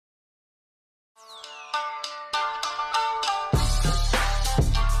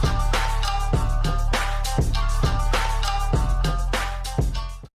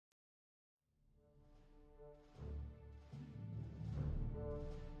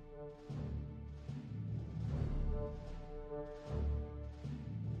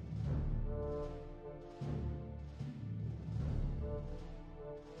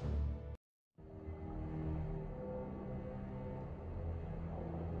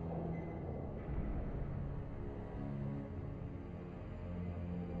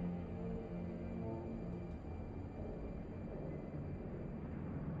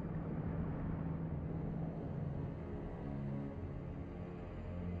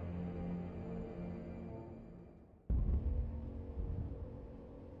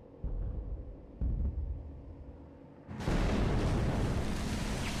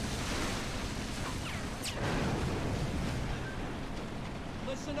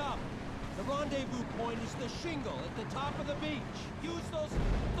up. The rendezvous point is the shingle at the top of the beach. Use those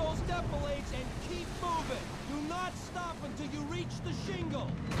defilades and keep moving. Do not stop until you reach the shingle.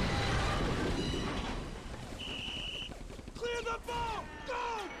 Clear the boat! Go!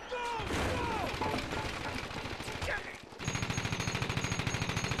 Go! Go!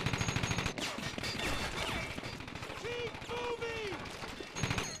 Keep moving!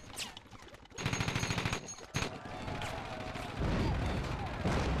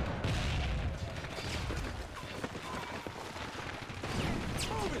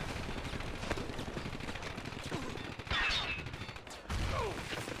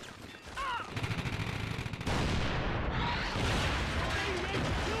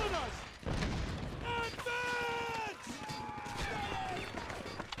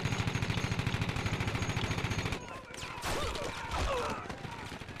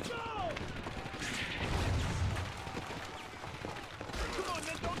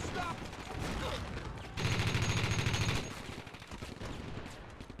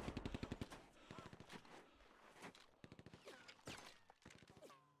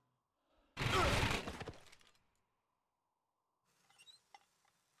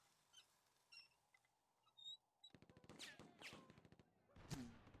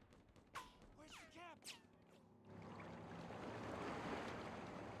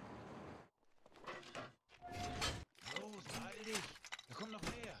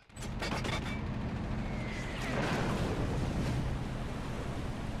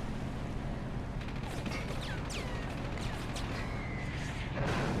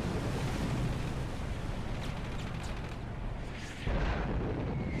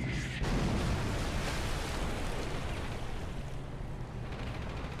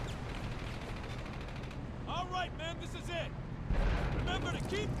 This is it! Remember to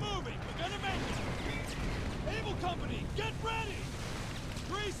keep moving! We're gonna make it! Able Company, get ready!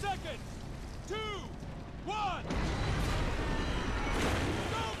 3 seconds! 2, 1!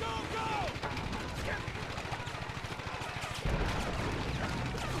 Go, go, go!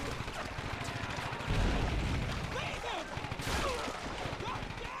 Leave him! God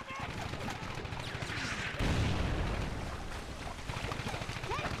damn it!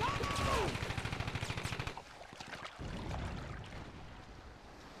 Take cover!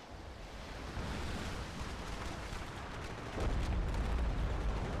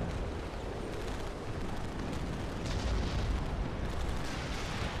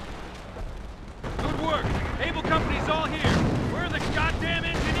 Able Company's all here. Where are the goddamn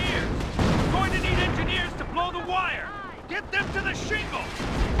engineers? We're going to need engineers to blow the wire. Get them to the shingle!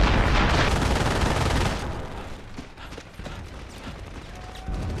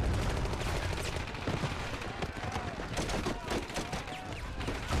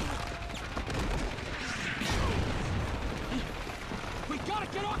 We gotta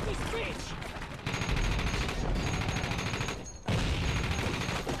get off this beach!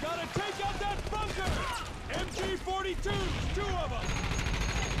 Gotta take out that bunker! MG-42s, 2 of them!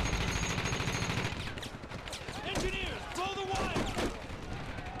 Engineers, blow the wire!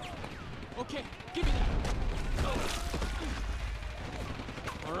 Okay, give me that.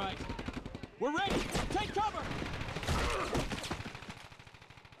 All right, we're ready! Take cover!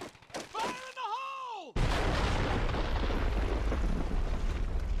 Fire in the hole!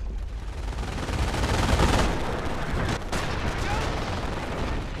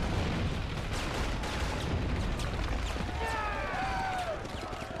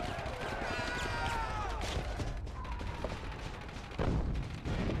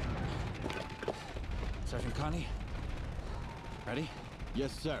 Sergeant Connie? Ready?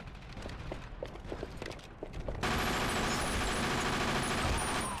 Yes, sir.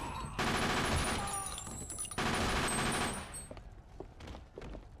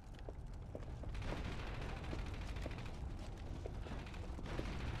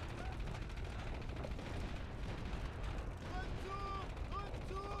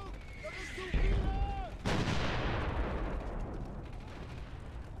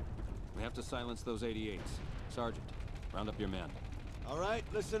 We have to silence those 88s. Sergeant, round up your men. All right,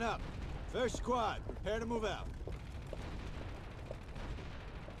 listen up. First squad, prepare to move out.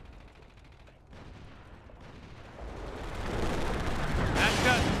 That's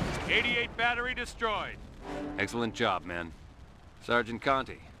done. 88 battery destroyed. Excellent job, men. Sergeant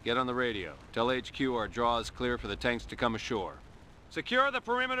Conti, get on the radio. Tell HQ our draw is clear for the tanks to come ashore. Secure the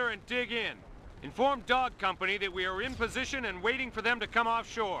perimeter and dig in. Inform Dog Company that we are in position and waiting for them to come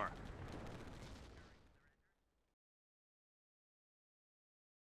offshore.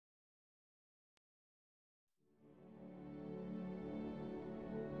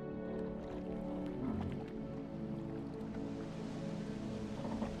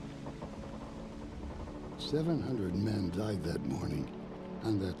 700 men died that morning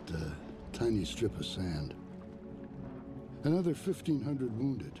on that tiny strip of sand. Another 1,500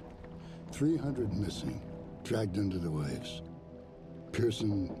 wounded, 300 missing, dragged under the waves.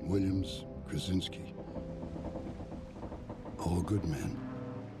 Pearson, Williams, Krasinski. All good men.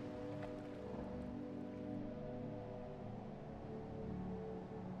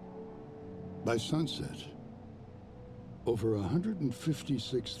 By sunset, over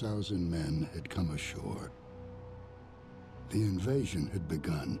 156,000 men had come ashore. The invasion had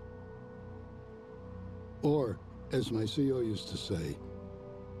begun. Or, as my CO used to say,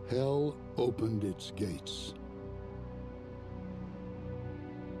 hell opened its gates.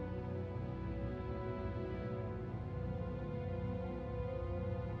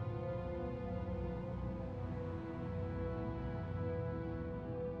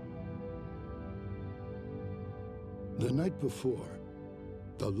 The night before,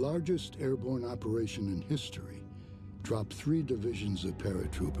 the largest airborne operation in history dropped 3 divisions of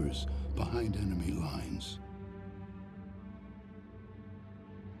paratroopers behind enemy lines.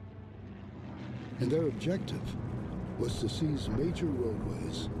 And their objective was to seize major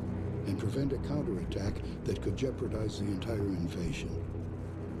roadways and prevent a counterattack that could jeopardize the entire invasion.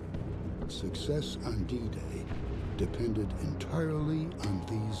 Success on D-Day depended entirely on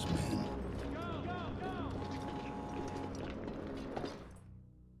these men.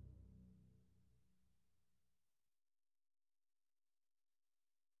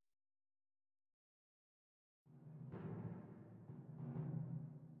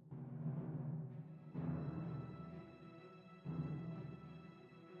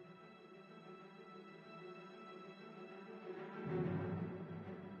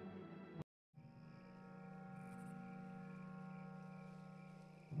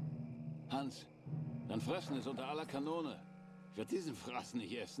 Hans, dein Fressen ist unter aller Kanone. Ich werde diesen Fraß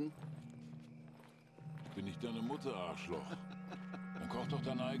nicht essen. Bin ich deine Mutter, Arschloch? Dann koch doch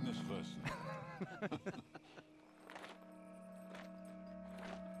dein eigenes Fressen.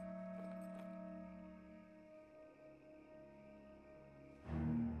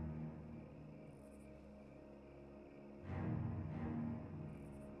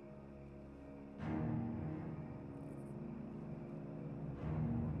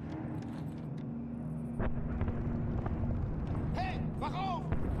 Wach auf!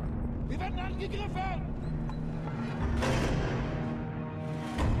 Wir werden angegriffen!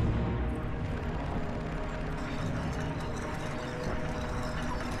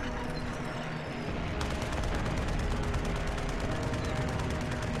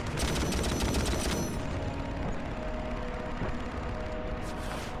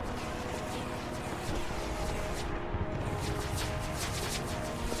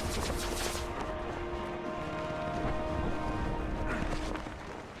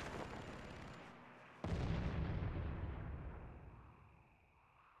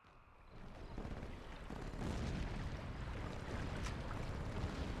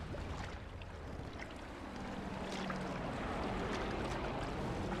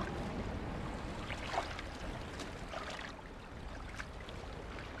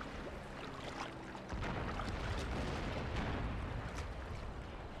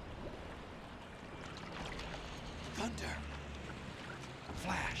 Thunder.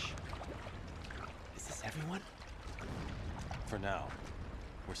 Flash. Is this everyone? For now,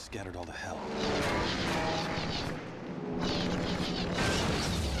 we're scattered all to hell.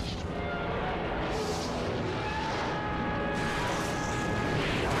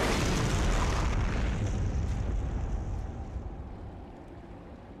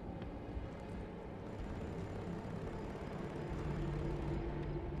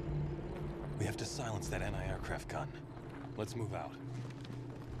 We have to silence that anti-aircraft gun. Let's move out.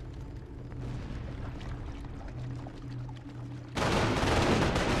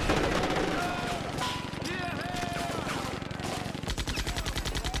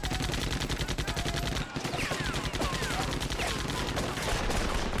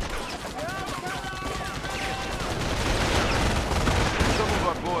 Some of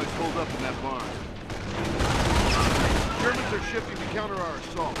our boys hold up in that barn. Germans are shifting to counter our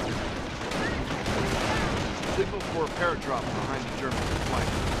assault. Signal for a paradrop behind the German flank.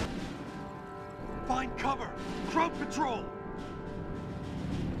 Find cover! Crowd patrol!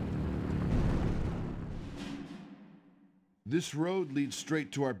 This road leads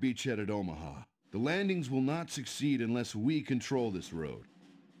straight to our beachhead at Omaha. The landings will not succeed unless we control this road.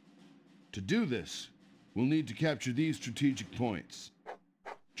 To do this, we'll need to capture these strategic points.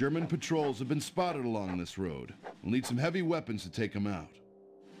 German patrols have been spotted along this road. We'll need some heavy weapons to take them out.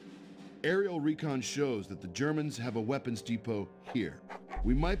 Aerial recon shows that the Germans have a weapons depot here.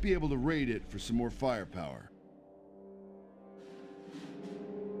 We might be able to raid it for some more firepower.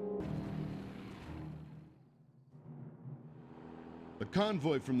 A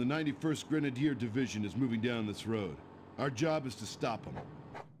convoy from the 91st Grenadier Division is moving down this road. Our job is to stop them.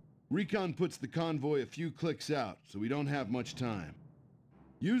 Recon puts the convoy a few clicks out, so we don't have much time.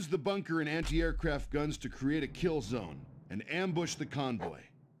 Use the bunker and anti-aircraft guns to create a kill zone and ambush the convoy.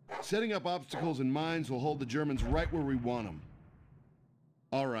 Setting up obstacles and mines will hold the Germans right where we want them.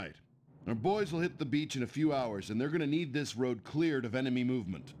 All right. Our boys will hit the beach in a few hours, and they're gonna need this road cleared of enemy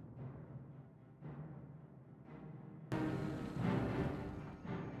movement.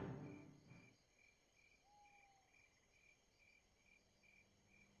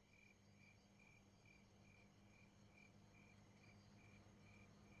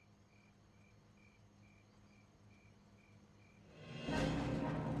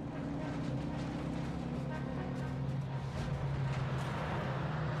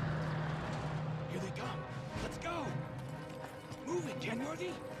 Here they come. Let's go. Move it, Kenworthy.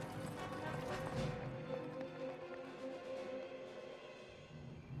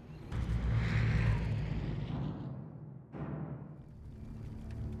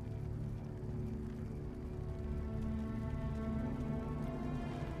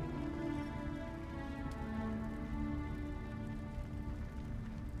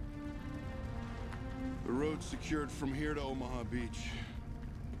 The road's secured from here to Omaha Beach.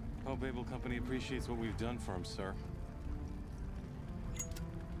 Hope Able Company appreciates what we've done for him, sir.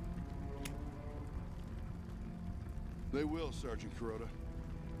 They will, Sergeant Kuroda.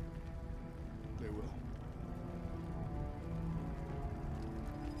 They will.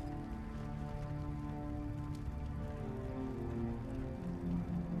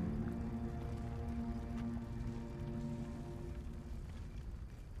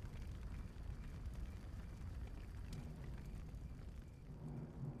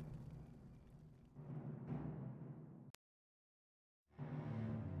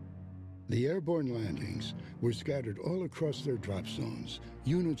 The airborne landings were scattered all across their drop zones.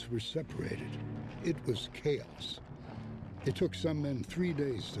 Units were separated. It was chaos. It took some men 3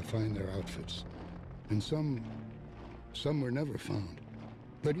 days to find their outfits, and some were never found.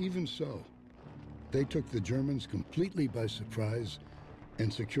 But even so, they took the Germans completely by surprise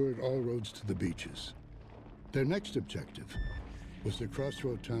and secured all roads to the beaches. Their next objective was the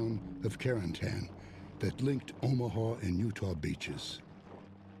crossroad town of Carentan that linked Omaha and Utah beaches.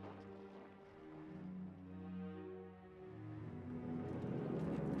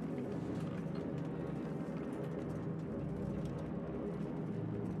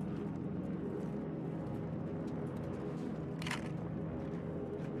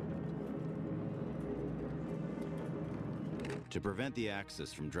 To prevent the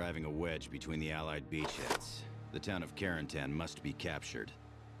Axis from driving a wedge between the Allied beachheads, the town of Carentan must be captured.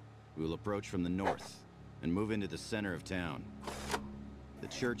 We will approach from the north and move into the center of town. The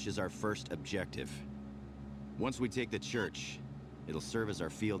church is our first objective. Once we take the church, it'll serve as our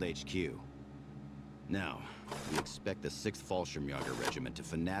field HQ. Now, we expect the 6th Fallschirmjäger Regiment to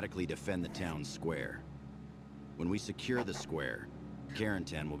fanatically defend the town square. When we secure the square,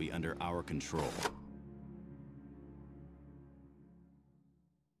 Carentan will be under our control.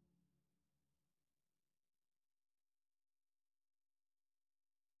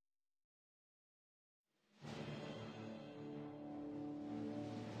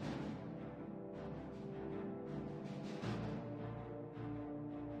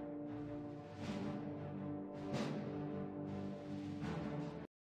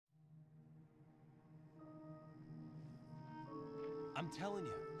 I'm telling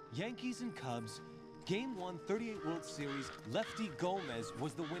you, Yankees and Cubs, Game 1, 38 World Series, Lefty Gomez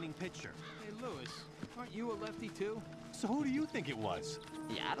was the winning pitcher. Hey, Lewis, aren't you a lefty too? So who do you think it was?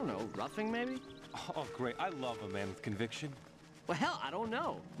 Yeah, I don't know. Roughing, maybe? Oh, great. I love a man with conviction. Well, hell, I don't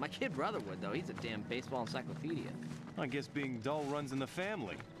know. My kid brother would, though. He's a damn baseball encyclopedia. I guess being dull runs in the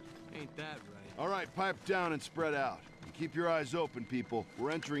family. Ain't that right? All right, pipe down and spread out. And keep your eyes open, people.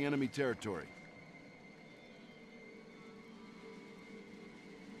 We're entering enemy territory.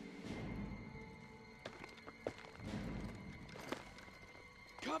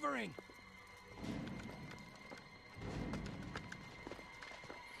 Covering!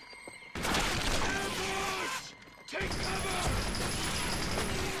 Ambush! Take cover!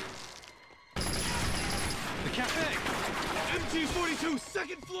 The cafe! MG-42,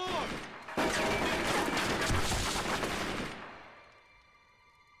 second floor!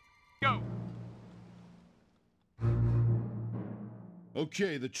 Go!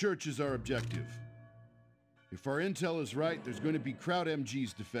 Okay, the church is our objective. If our intel is right, there's going to be crowd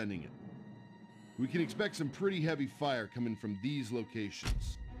MGs defending it. We can expect some pretty heavy fire coming from these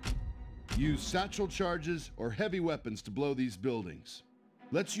locations. Use satchel charges or heavy weapons to blow these buildings.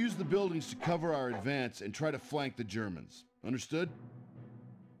 Let's use the buildings to cover our advance and try to flank the Germans. Understood?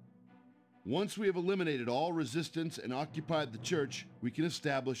 Once we have eliminated all resistance and occupied the church, we can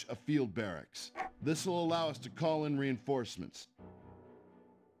establish a field barracks. This will allow us to call in reinforcements.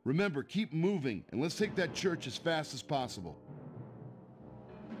 Remember, keep moving, and let's take that church as fast as possible.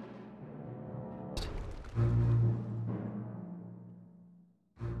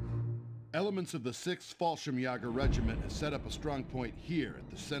 Elements of the 6th Fallschirmjäger Regiment have set up a strong point here at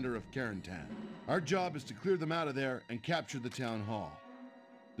the center of Carentan. Our job is to clear them out of there and capture the town hall.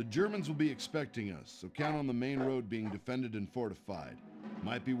 The Germans will be expecting us, so count on the main road being defended and fortified.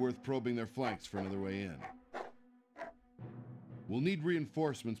 Might be worth probing their flanks for another way in. We'll need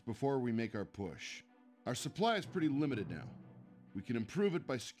reinforcements before we make our push. Our supply is pretty limited now. We can improve it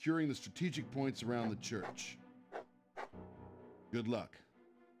by securing the strategic points around the church. Good luck.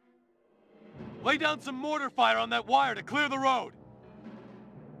 Lay down some mortar fire on that wire to clear the road!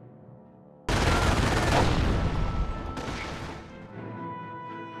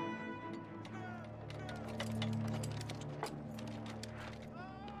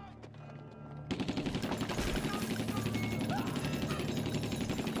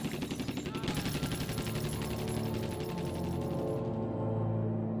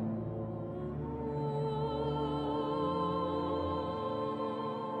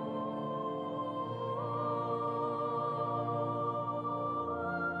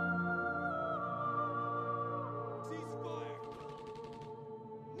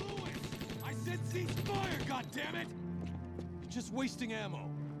 Ceasefire, goddammit! You're just wasting ammo.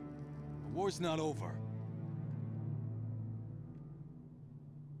 The war's not over.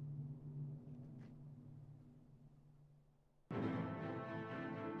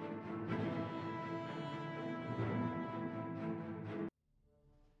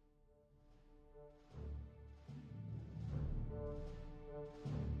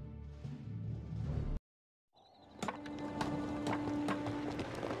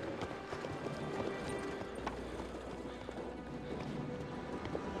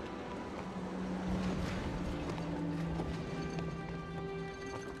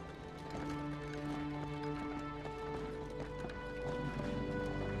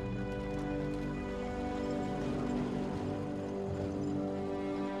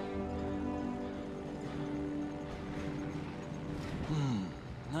 Hmm,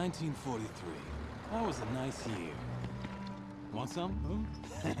 1943. That was a nice year. Want some?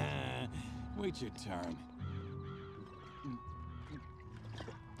 Wait your turn.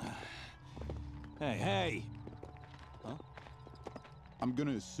 Hey, hey! Huh? I'm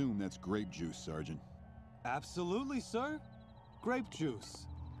gonna assume that's grape juice, Sergeant. Absolutely, sir. Grape juice.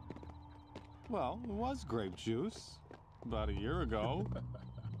 Well, it was grape juice. About a year ago.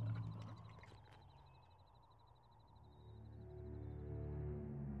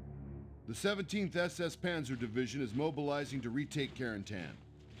 The 17th SS Panzer Division is mobilizing to retake Carentan.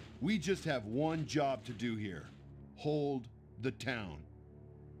 We just have one job to do here. Hold the town.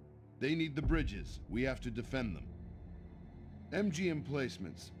 They need the bridges. We have to defend them. MG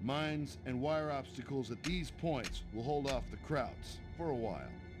emplacements, mines, and wire obstacles at these points will hold off the Krauts for a while.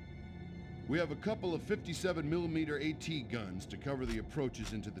 We have a couple of 57mm AT guns to cover the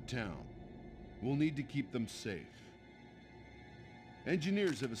approaches into the town. We'll need to keep them safe.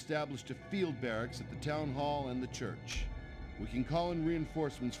 Engineers have established a field barracks at the town hall and the church. We can call in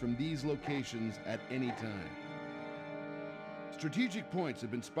reinforcements from these locations at any time. Strategic points have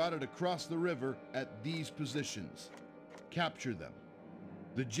been spotted across the river at these positions. Capture them.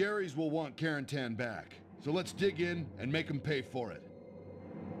 The Jerrys will want Carentan back, so let's dig in and make them pay for it.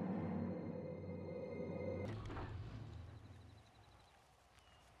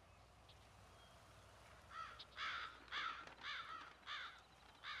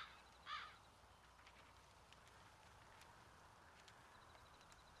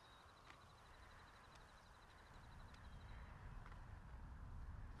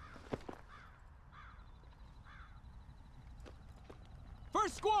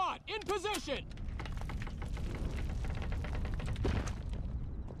 First squad, in position!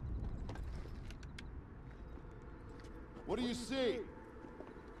 What do you see?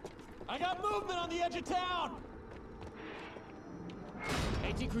 I got movement on the edge of town!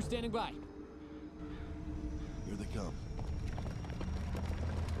 AT crew standing by. Here they come.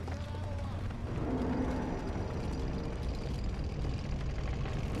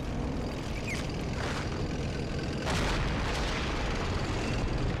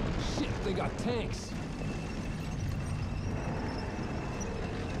 They got tanks.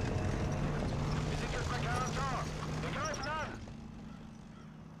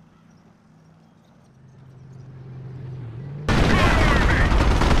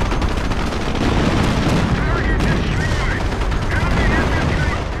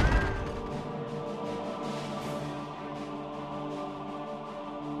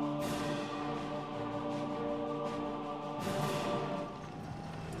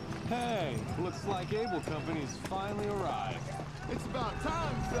 Hey, looks like Able Company's finally arrived. It's about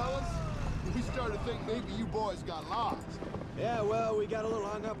time, fellas. We started to think maybe you boys got lost. Yeah, well, we got a little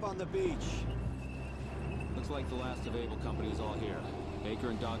hung up on the beach. Looks like the last of Able Company is all here. Baker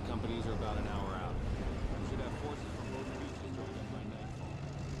and Dog Companies are about an hour out. We should have forces from both beaches joined up by nightfall.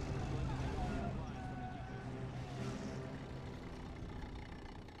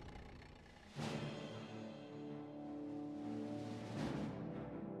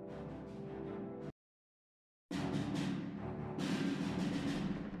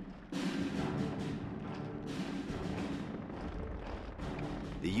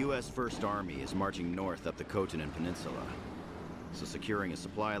 The U.S. First Army is marching north up the Khotan Peninsula, so securing a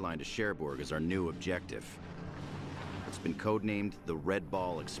supply line to Cherbourg is our new objective. It's been codenamed the Red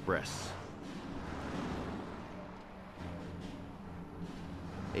Ball Express.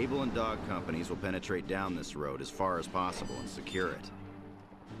 Able and Dog Companies will penetrate down this road as far as possible and secure it.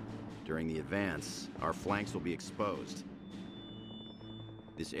 During the advance, our flanks will be exposed.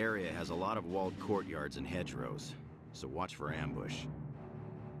 This area has a lot of walled courtyards and hedgerows, so watch for ambush.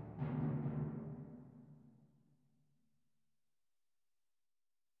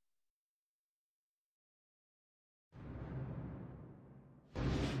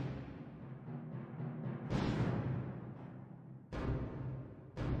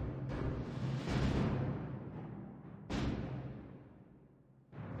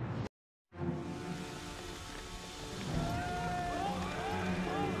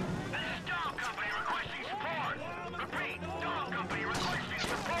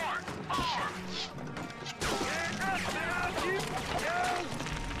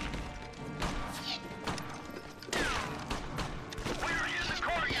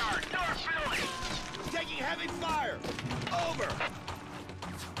 Heavy fire! Over!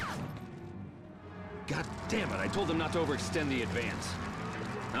 God damn it, I told them not to overextend the advance.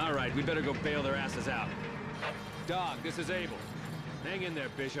 All right, we better go bail their asses out. Dog, this is Able. Hang in there,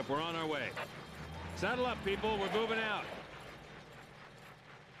 Bishop, we're on our way. Saddle up, people, we're moving out.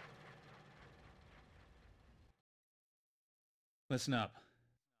 Listen up.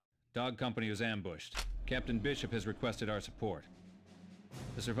 Dog Company was ambushed. Captain Bishop has requested our support.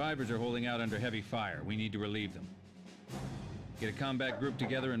 The survivors are holding out under heavy fire. We need to relieve them. Get a combat group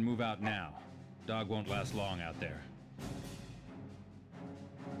together and move out now. Dog won't last long out there.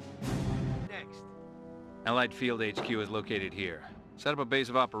 Next. Allied Field HQ is located here. Set up a base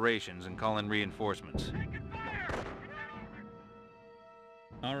of operations and call in reinforcements.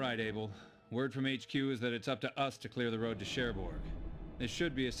 All right, Able. Word from HQ is that it's up to us to clear the road to Cherbourg. This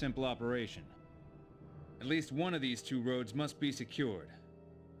should be a simple operation. At least one of these two roads must be secured.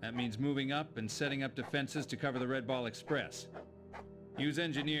 That means moving up and setting up defenses to cover the Red Ball Express. Use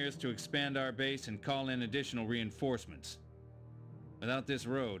engineers to expand our base and call in additional reinforcements. Without this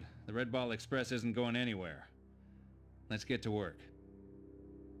road, the Red Ball Express isn't going anywhere. Let's get to work.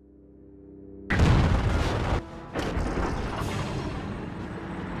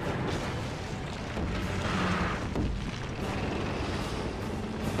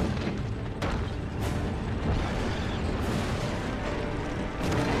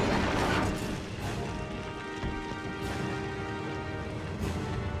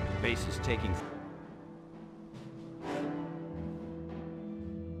 Base is taking...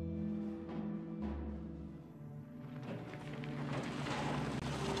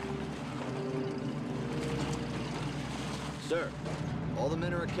 Sir, all the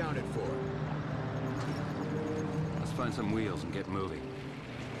men are accounted for. Let's find some wheels and get moving.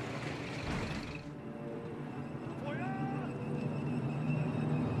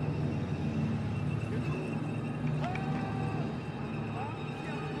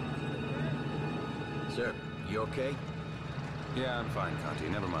 Sir, you okay? Yeah, I'm fine, Conti.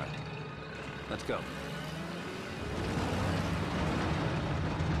 Never mind. Let's go.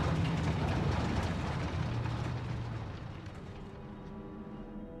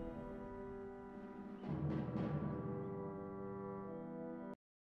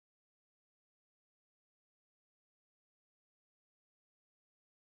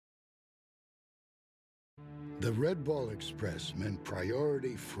 The Red Ball Express meant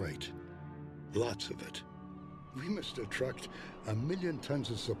priority freight. Lots of it. We must have trucked 1 million tons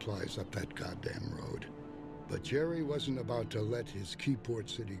of supplies up that goddamn road. But Jerry wasn't about to let his key port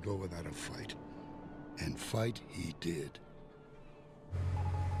city go without a fight. And fight he did.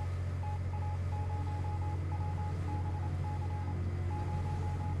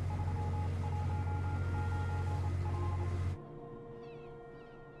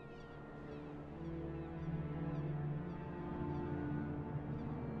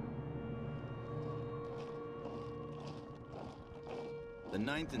 The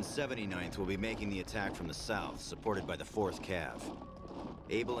 9th and 79th will be making the attack from the south, supported by the 4th Cav.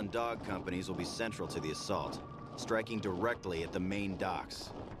 Able and Dog companies will be central to the assault, striking directly at the main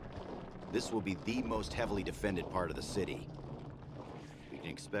docks. This will be the most heavily defended part of the city. We can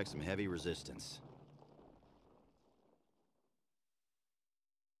expect some heavy resistance.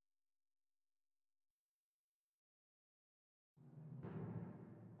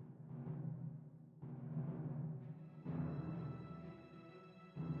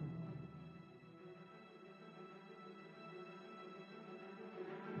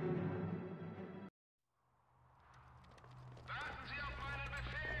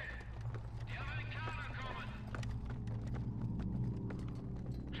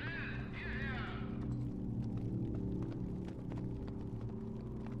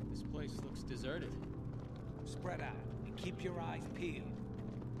 This place looks deserted. Spread out and keep your eyes peeled.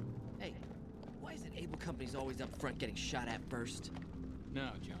 Hey, why is it Able Company's always up front getting shot at first?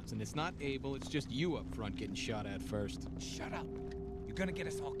 No, Johnson, it's not Able, it's just you up front getting shot at first. Shut up. You're gonna get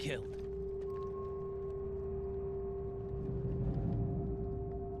us all killed.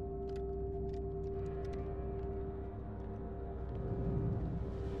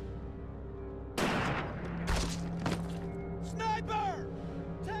 Sniper!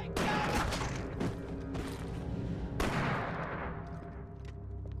 Take cover!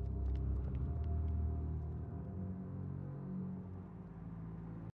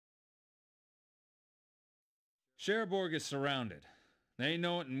 Cherbourg is surrounded. They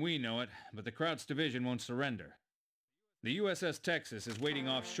know it and we know it, but the Krauts division won't surrender. The USS Texas is waiting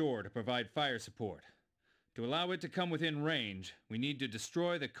offshore to provide fire support. To allow it to come within range, we need to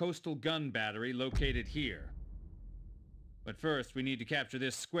destroy the coastal gun battery located here. But first, we need to capture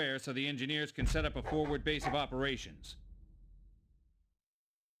this square so the engineers can set up a forward base of operations.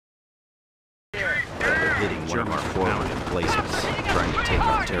 We're hitting one of our forward emplacements, trying to take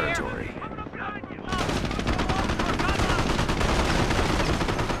our territory.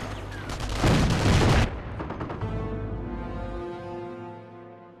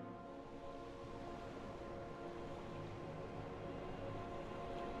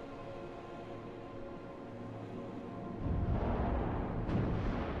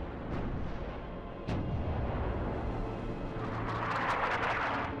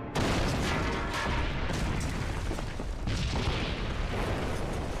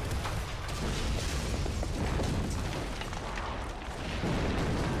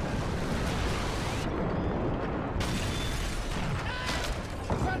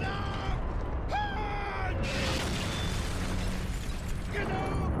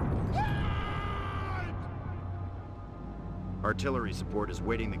 Artillery support is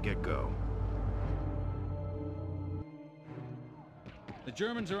waiting the get-go. The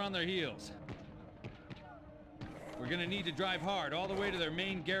Germans are on their heels. We're gonna need to drive hard all the way to their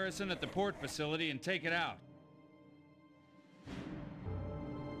main garrison at the port facility and take it out.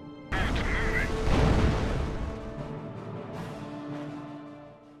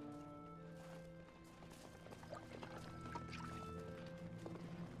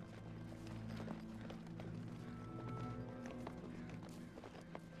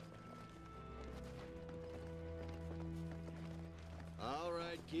 All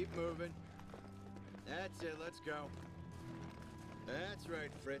right, keep moving. That's it, let's go. That's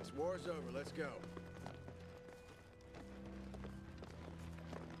right, Fritz. War's over, let's go.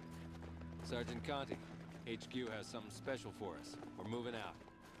 Sergeant Conti, HQ has something special for us. We're moving out.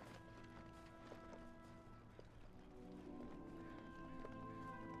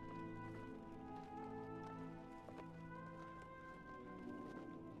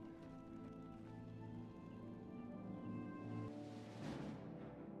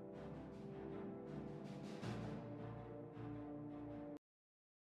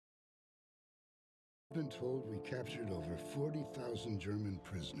 I've been told we captured over 40,000 German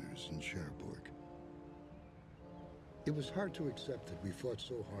prisoners in Cherbourg. It was hard to accept that we fought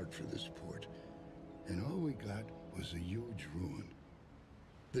so hard for this port, and all we got was a huge ruin.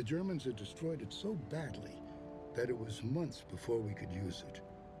 The Germans had destroyed it so badly that it was months before we could use it.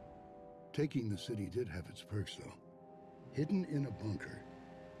 Taking the city did have its perks, though. Hidden in a bunker,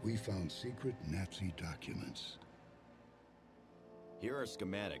 we found secret Nazi documents. Here are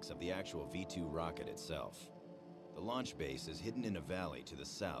schematics of the actual V-2 rocket itself. The launch base is hidden in a valley to the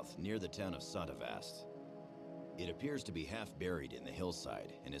south near the town of Sotavast. It appears to be half buried in the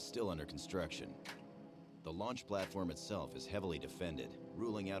hillside and is still under construction. The launch platform itself is heavily defended,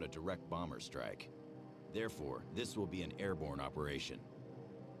 ruling out a direct bomber strike. Therefore, this will be an airborne operation.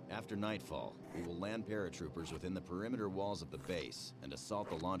 After nightfall, we will land paratroopers within the perimeter walls of the base and assault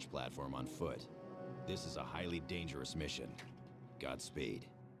the launch platform on foot. This is a highly dangerous mission. Godspeed.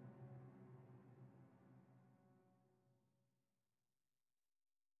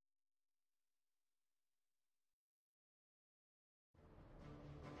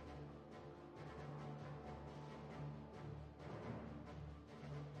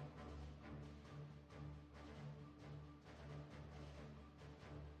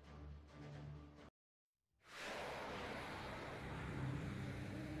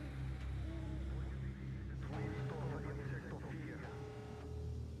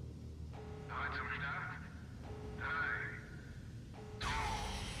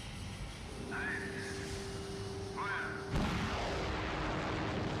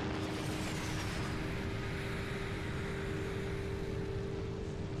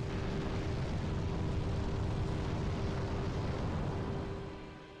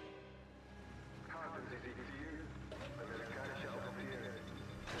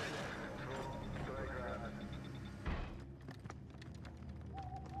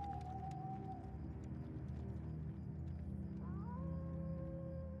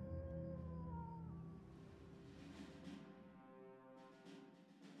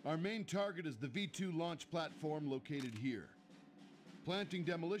 Our main target is the V2 launch platform located here. Planting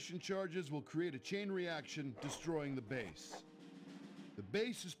demolition charges will create a chain reaction, destroying the base. The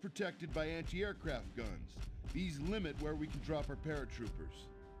base is protected by anti-aircraft guns. These limit where we can drop our paratroopers.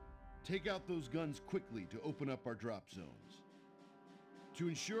 Take out those guns quickly to open up our drop zones. To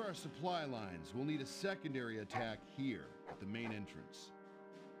ensure our supply lines, we'll need a secondary attack here at the main entrance.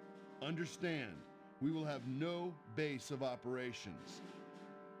 Understand, we will have no base of operations.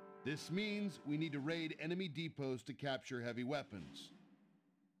 This means we need to raid enemy depots to capture heavy weapons.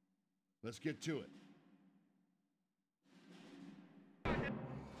 Let's get to it.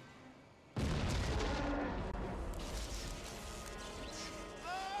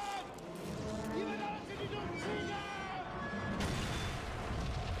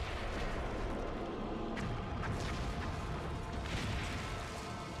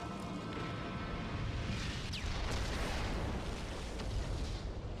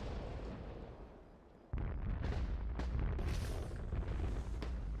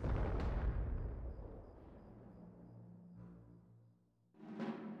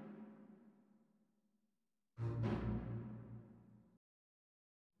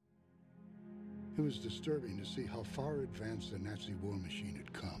 It was disturbing to see how far advanced the Nazi war machine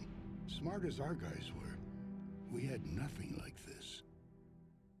had come. Smart as our guys were, we had nothing like this.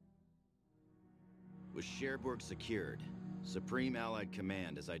 With Cherbourg secured, Supreme Allied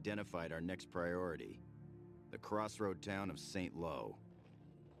Command has identified our next priority, the crossroad town of St. Lo.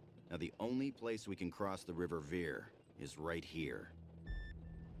 Now, the only place we can cross the River Veer is right here.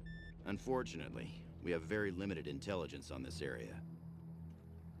 Unfortunately, we have very limited intelligence on this area.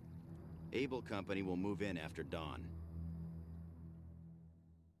 Able Company will move in after dawn.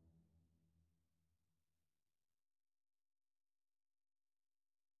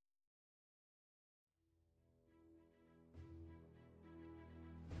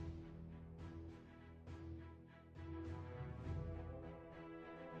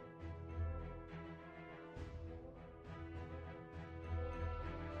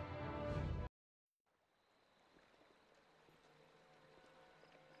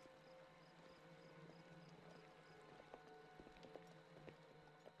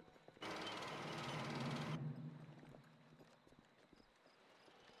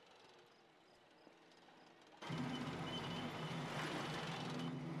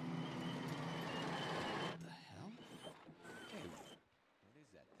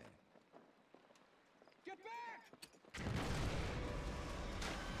 Get back!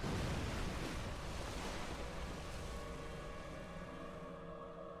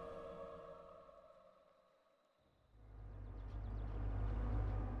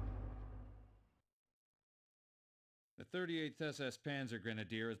 The 38th SS Panzer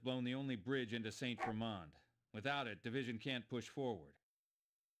Grenadier has blown the only bridge into Saint Vermond. Without it, Division can't push forward.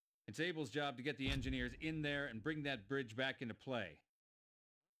 It's Abel's job to get the engineers in there and bring that bridge back into play.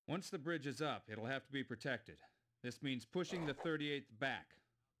 Once the bridge is up, it'll have to be protected. This means pushing the 38th back,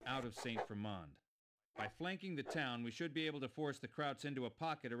 out of Saint Vermond. By flanking the town, we should be able to force the Krauts into a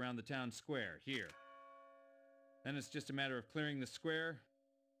pocket around the town square, here. Then it's just a matter of clearing the square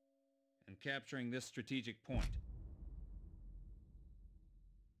and capturing this strategic point.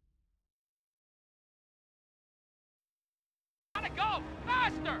 Gotta go!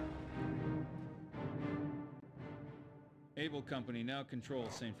 Faster! Able Company now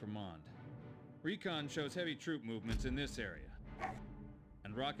controls Saint Vermond. Recon shows heavy troop movements in this area.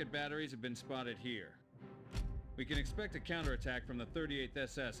 And rocket batteries have been spotted here. We can expect a counterattack from the 38th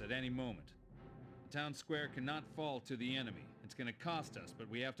SS at any moment. The town square cannot fall to the enemy. It's gonna cost us, but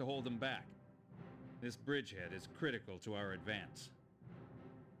we have to hold them back. This bridgehead is critical to our advance.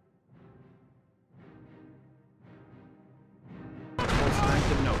 Full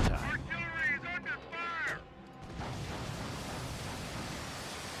strength in no time. Artillery is under fire!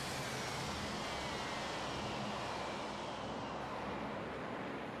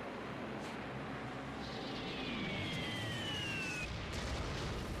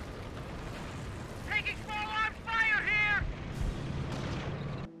 Taking full-on fire here!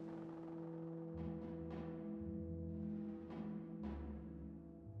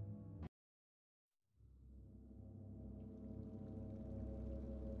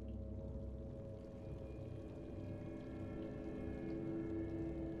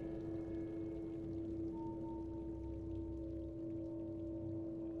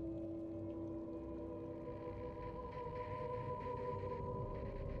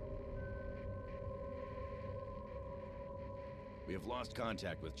 We have lost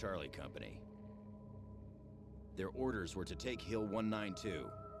contact with Charlie Company. Their orders were to take Hill 192.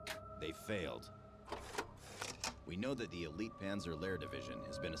 They failed. We know that the elite Panzer Lehr Division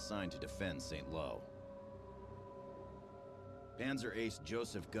has been assigned to defend St. Lo. Panzer Ace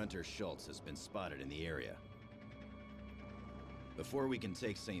Joseph Gunter Schultz has been spotted in the area. Before we can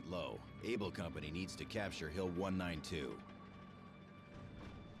take St. Lo, Able Company needs to capture Hill 192.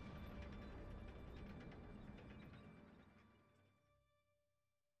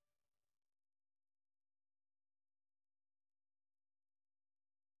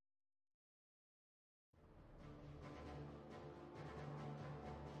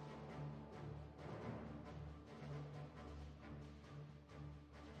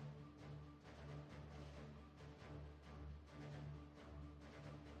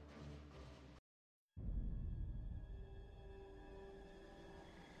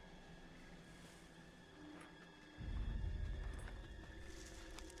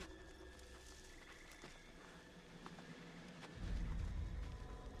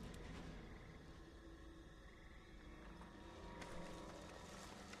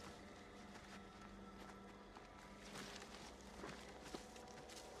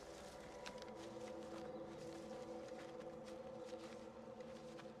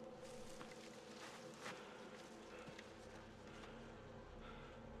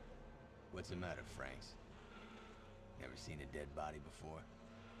 What's the matter, Franks? Never seen a dead body before?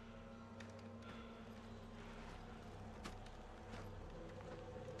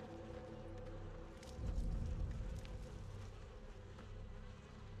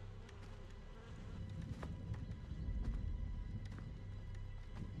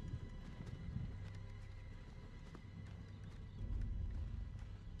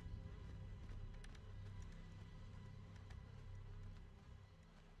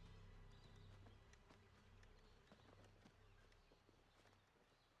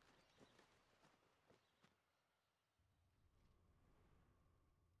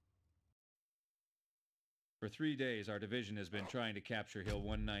 For 3 days, our division has been trying to capture Hill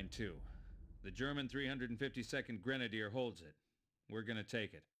 192. The German 352nd Grenadier holds it. We're gonna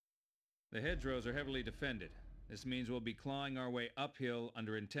take it. The hedgerows are heavily defended. This means we'll be clawing our way uphill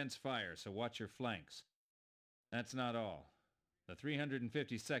under intense fire, so watch your flanks. That's not all. The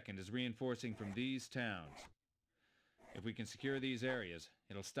 352nd is reinforcing from these towns. If we can secure these areas,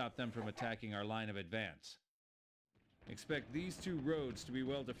 it'll stop them from attacking our line of advance. Expect these two roads to be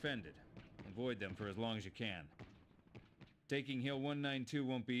well defended. Avoid them for as long as you can. Taking Hill 192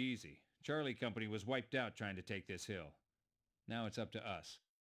 won't be easy. Charlie Company was wiped out trying to take this hill. Now it's up to us.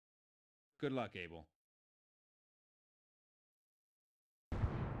 Good luck, Abel.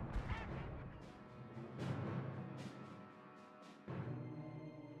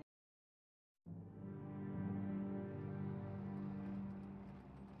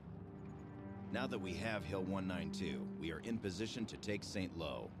 Now that we have Hill 192, we are in position to take St.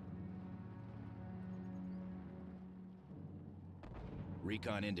 Lo.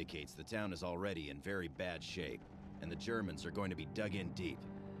 Recon indicates the town is already in very bad shape, and the Germans are going to be dug in deep.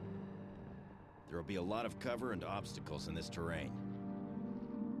 There will be a lot of cover and obstacles in this terrain.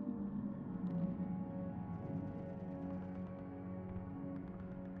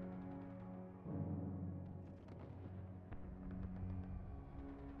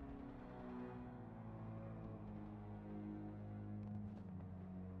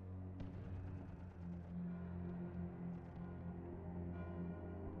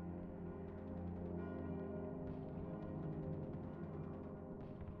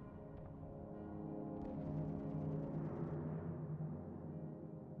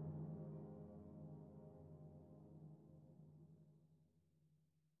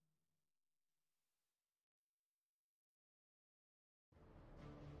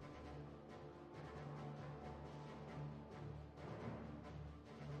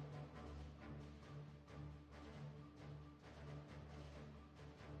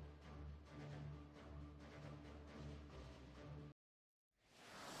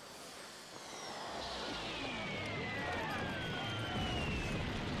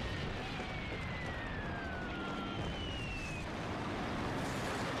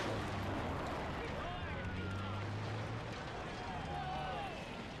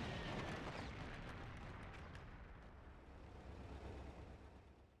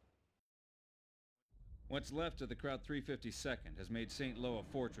 What's left of the Kraut 352nd has made St. Lo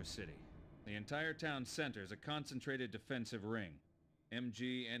a fortress city. The entire town center is a concentrated defensive ring.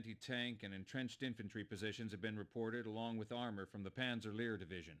 MG, anti-tank, and entrenched infantry positions have been reported, along with armor from the Panzer Lehr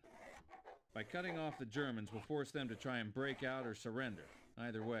Division. By cutting off the Germans, we'll force them to try and break out or surrender.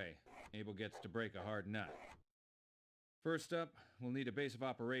 Either way, Abel gets to break a hard nut. First up, we'll need a base of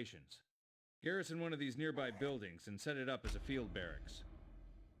operations. Garrison one of these nearby buildings and set it up as a field barracks.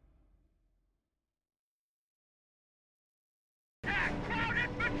 Ground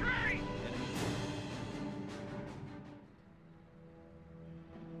infantry!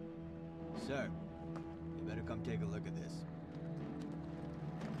 Sir, you better come take a look at this.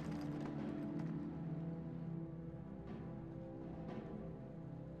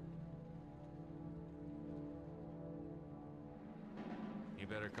 You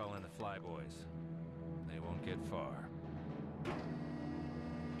better call in the flyboys. They won't get far.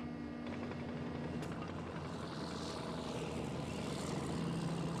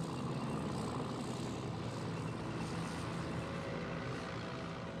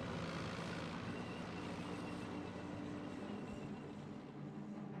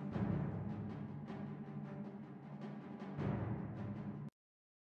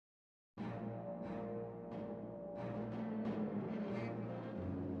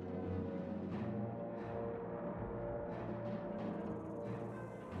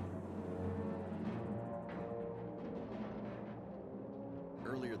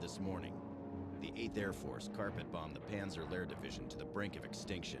 Earlier this morning, the 8th Air Force carpet-bombed the Panzer Lehr Division to the brink of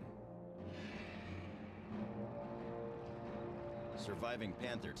extinction. Surviving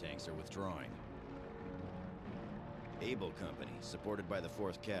Panther tanks are withdrawing. Able Company, supported by the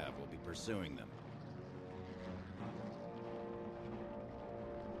 4th Cav, will be pursuing them.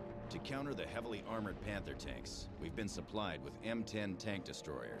 To counter the heavily armored Panther tanks, we've been supplied with M10 tank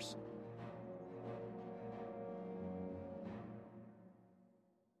destroyers.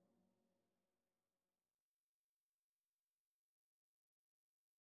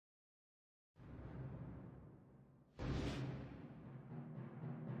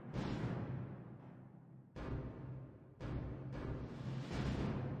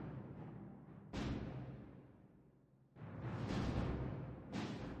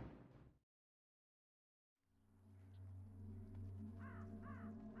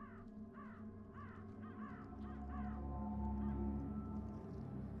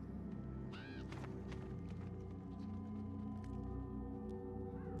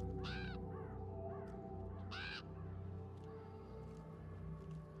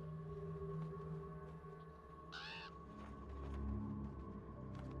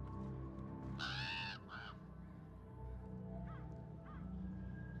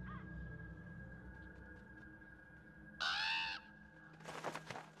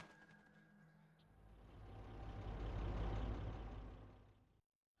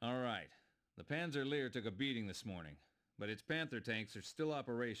 All right. The Panzer Lehr took a beating this morning, but its Panther tanks are still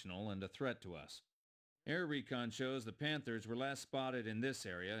operational and a threat to us. Air recon shows the Panthers were last spotted in this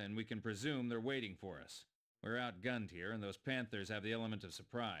area, and we can presume they're waiting for us. We're outgunned here, and those Panthers have the element of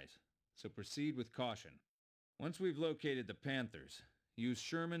surprise, so proceed with caution. Once we've located the Panthers, use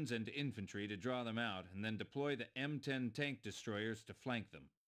Shermans and infantry to draw them out, and then deploy the M10 tank destroyers to flank them.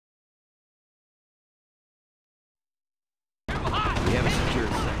 We have a secured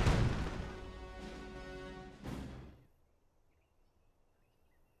sector.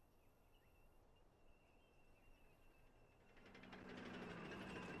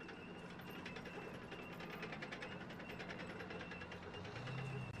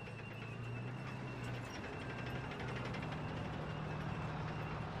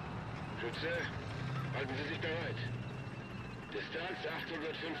 Schütze, halten Sie sich bereit. Distanz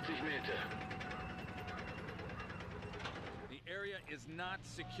 850 Meter. The area is not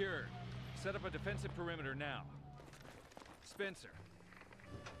secured. Set up a defensive perimeter now. Spencer.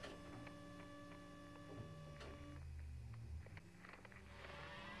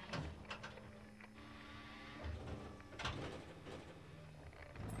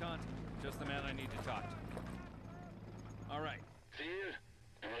 Conti, just the man I need to talk to. All right. Ziel,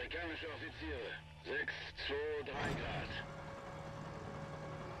 amerikanische Offiziere. 623 Grad.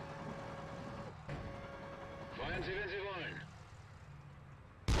 Feuern Sie, wenn Sie wollen.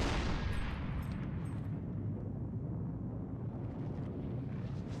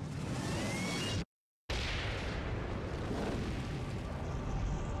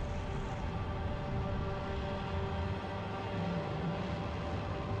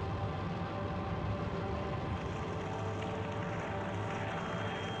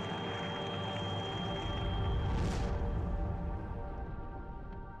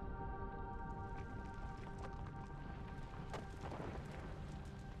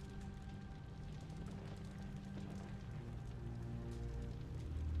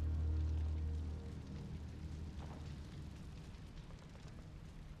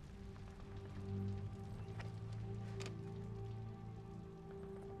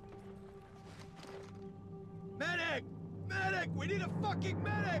 Medic! We need a fucking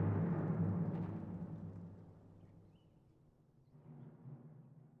medic!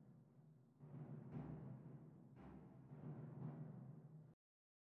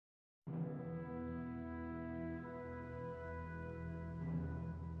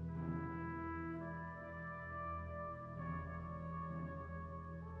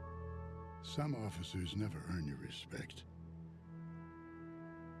 Some officers never earn your respect.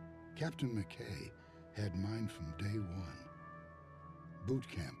 Captain McKay had mine from day one. Boot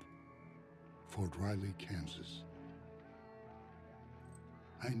camp, Fort Riley, Kansas.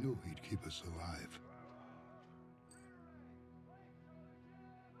 I knew he'd keep us alive.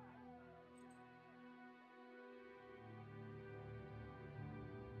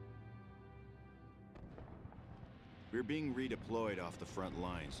 We're being redeployed off the front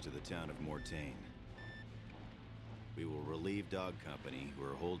lines to the town of Mortain. We will relieve Dog Company, who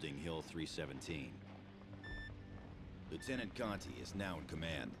are holding Hill 317. Lieutenant Conti is now in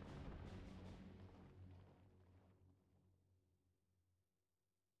command.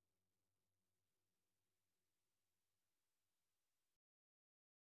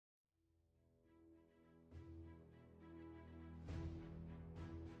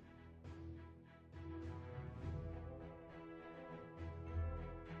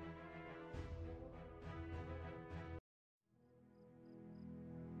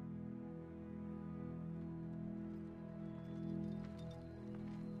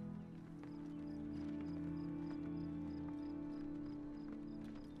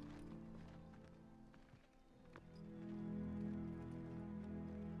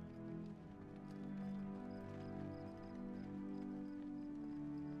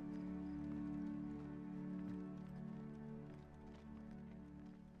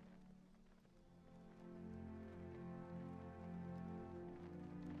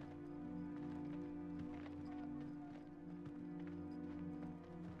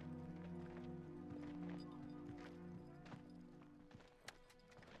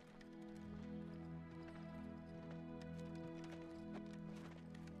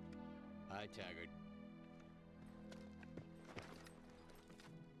 Hi, Taggart.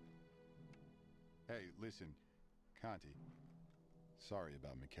 Hey, listen, Conti. Sorry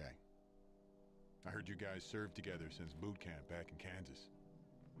about McKay. I heard you guys served together since boot camp back in Kansas.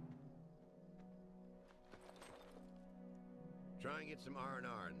 Try and get some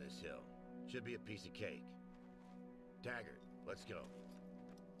R&R in this hill. Should be a piece of cake. Taggart, let's go.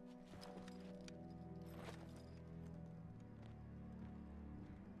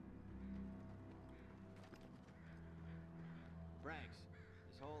 Franks,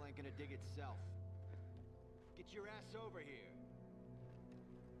 this hole ain't gonna dig itself. Get your ass over here.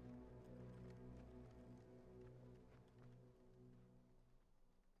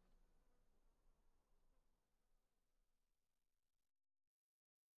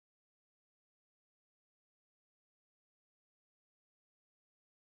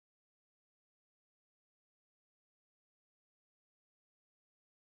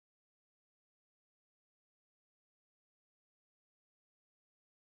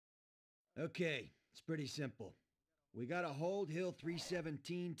 Okay, it's pretty simple. We gotta hold Hill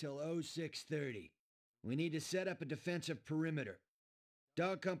 317 till 0630. We need to set up a defensive perimeter.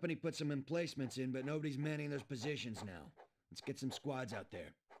 Dog Company put some emplacements in, but nobody's manning those positions now. Let's get some squads out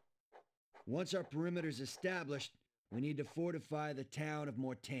there. Once our perimeter's established, we need to fortify the town of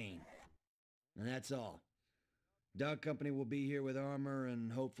Mortain. And that's all. Dog Company will be here with armor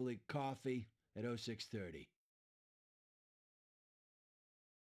and hopefully coffee at 0630.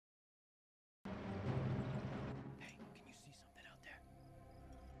 Hey, can you see something out there?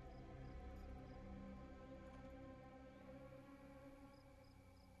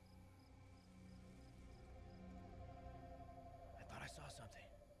 I thought I saw something.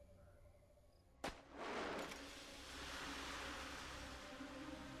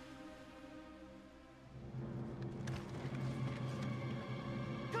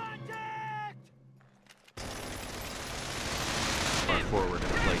 Contact! Mark forward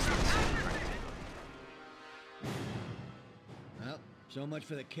emplacements. Well, so much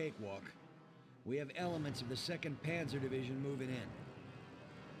for the cakewalk. We have elements of the 2nd Panzer Division moving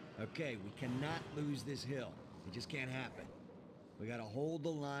in. Okay, we cannot lose this hill. It just can't happen. We gotta hold the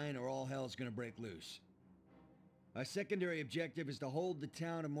line or all hell's gonna break loose. Our secondary objective is to hold the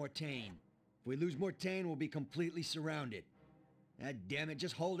town of Mortain. If we lose Mortain, we'll be completely surrounded. God damn it,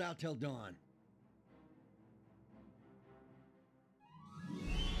 just hold out till dawn.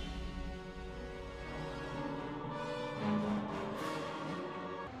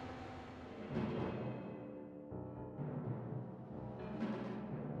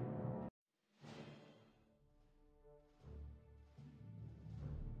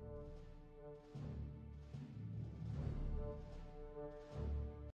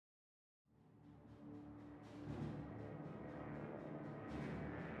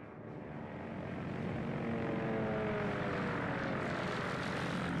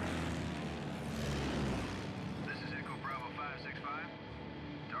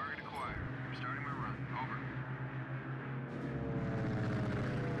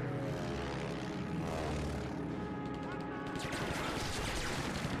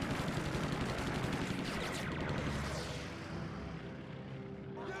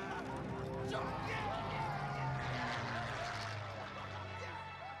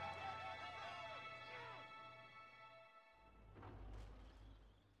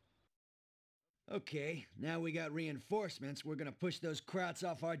 Okay, now we got reinforcements, we're gonna push those Krauts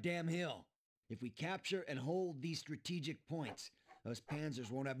off our damn hill. If we capture and hold these strategic points, those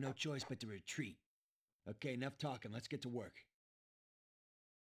panzers won't have no choice but to retreat. Okay, enough talking, let's get to work.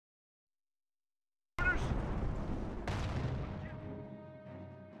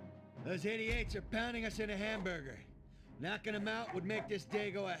 Those 88s are pounding us in a hamburger. Knocking them out would make this day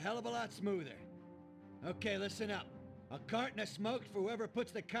go a hell of a lot smoother. Okay, listen up. A carton of smoked for whoever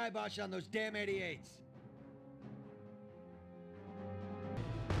puts the kibosh on those damn 88s.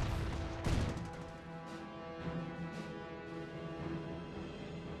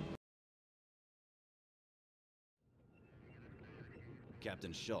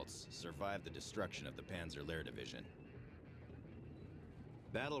 Captain Schultz survived the destruction of the Panzer Lehr Division.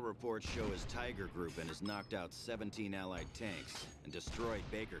 Battle reports show his Tiger Group and has knocked out 17 Allied tanks and destroyed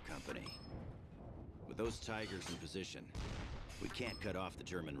Baker Company. With those Tigers in position, we can't cut off the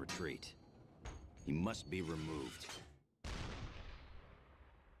German retreat. He must be removed.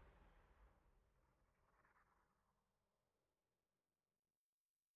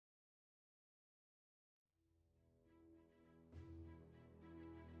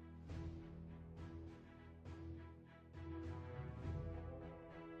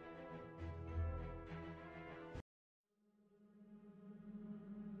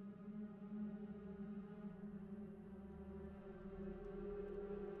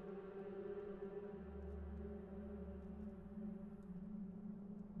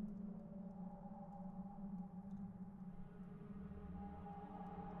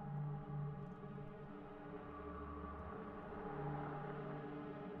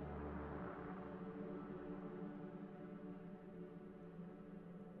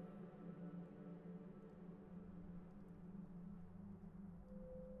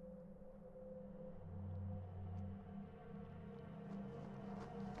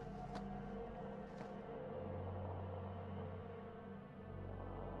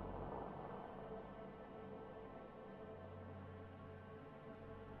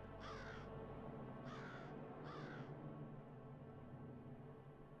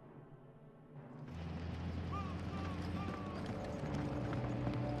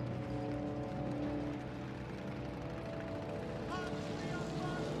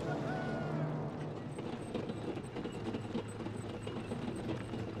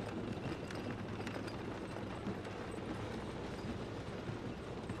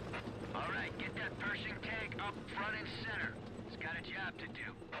 Up front and center. It's got a job to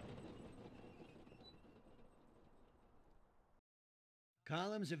do.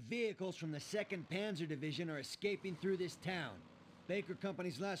 Columns of vehicles from the 2nd Panzer Division are escaping through this town. Baker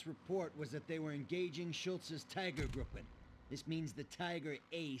Company's last report was that they were engaging Schultz's Tiger Gruppen. This means the Tiger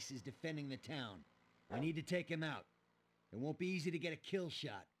Ace is defending the town. We need to take him out. It won't be easy to get a kill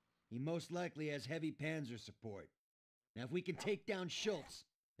shot. He most likely has heavy Panzer support. Now if we can take down Schultz,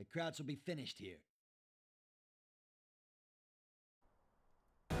 the Krauts will be finished here.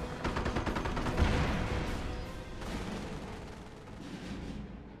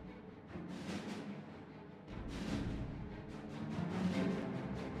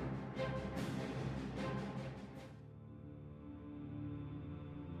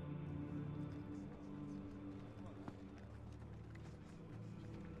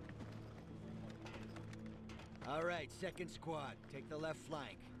 All right, 2nd squad, take the left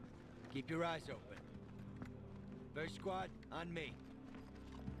flank. Keep your eyes open. 1st squad, on me.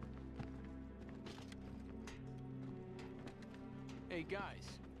 Hey guys,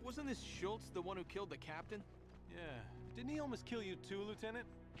 wasn't this Schultz the one who killed the captain? Yeah, didn't he almost kill you too, Lieutenant?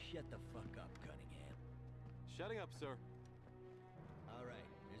 Shut the fuck up, Cunningham. Shutting up, sir. All right,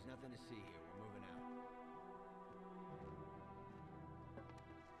 there's nothing to see here. We're moving out.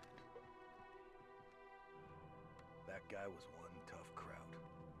 That guy was one tough crowd.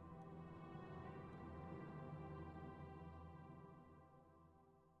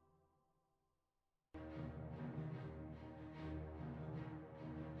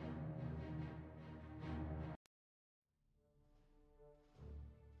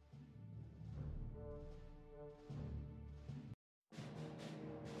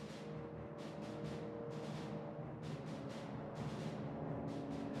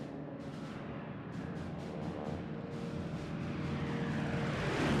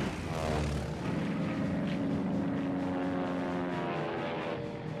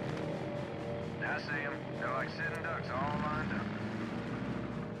 I see them. They're like sitting ducks all lined up.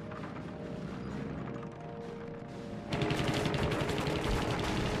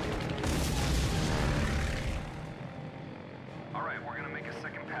 All right, we're gonna make a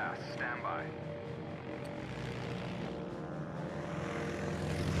second pass. Stand by.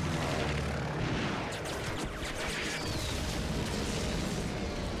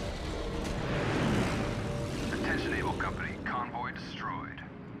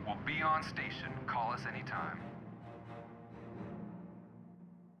 be on station. Call us anytime.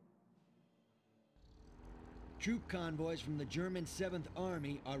 Troop convoys from the German 7th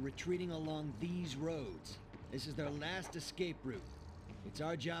Army are retreating along these roads. This is their last escape route. It's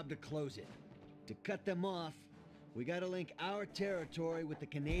our job to close it. To cut them off, we gotta link our territory with the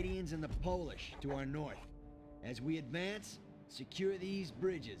Canadians and the Polish to our north. As we advance, secure these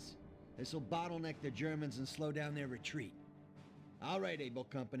bridges. This'll bottleneck the Germans and slow down their retreat. All right, Able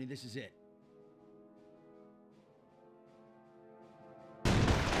Company, this is it.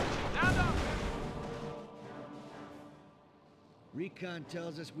 Recon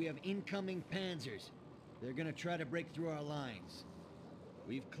tells us we have incoming panzers. They're gonna try to break through our lines.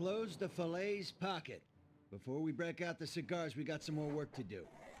 We've closed the Falaise pocket. Before we break out the cigars, we got some more work to do.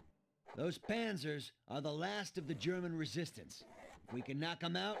 Those panzers are the last of the German resistance. If we can knock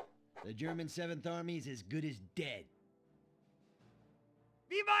them out, the German 7th Army is as good as dead.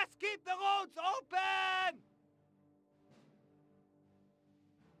 We must keep the roads open!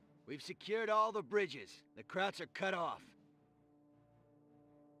 We've secured all the bridges. The Krauts are cut off.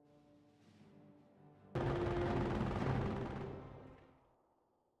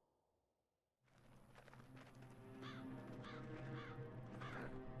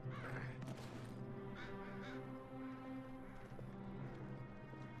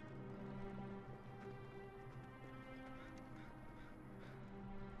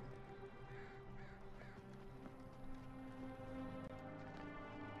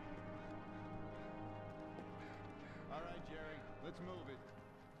 Let's move it.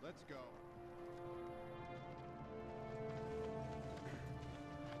 Let's go.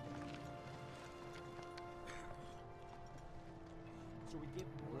 So we give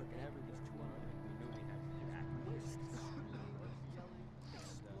work and everything to our we knew we had to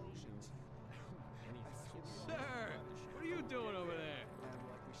explosions. Sir, what are you doing over there?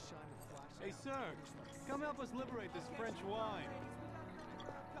 Hey, sir, come help us liberate this French wine.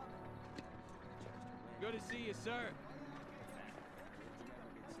 Good to see you, sir.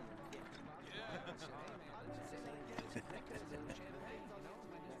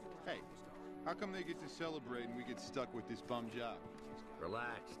 Hey, how come they get to celebrate and we get stuck with this bum job?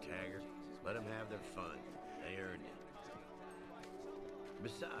 Relax, Taggart. Let them have their fun. They earned it.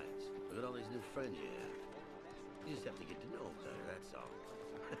 Besides, look at all these new friends you have. You just have to get to know them better, that's all.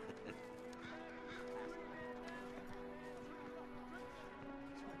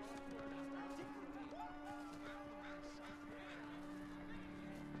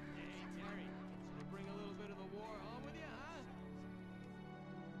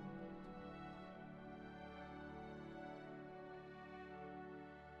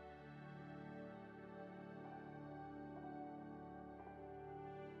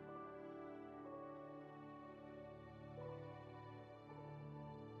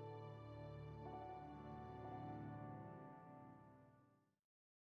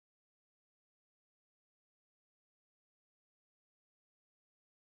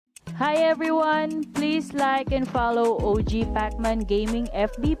 Hi everyone! Please like and follow OG Pac-Man Gaming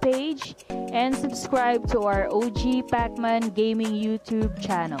FB page and subscribe to our OG Pac-Man Gaming YouTube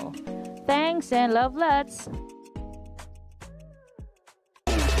channel. Thanks and love lots!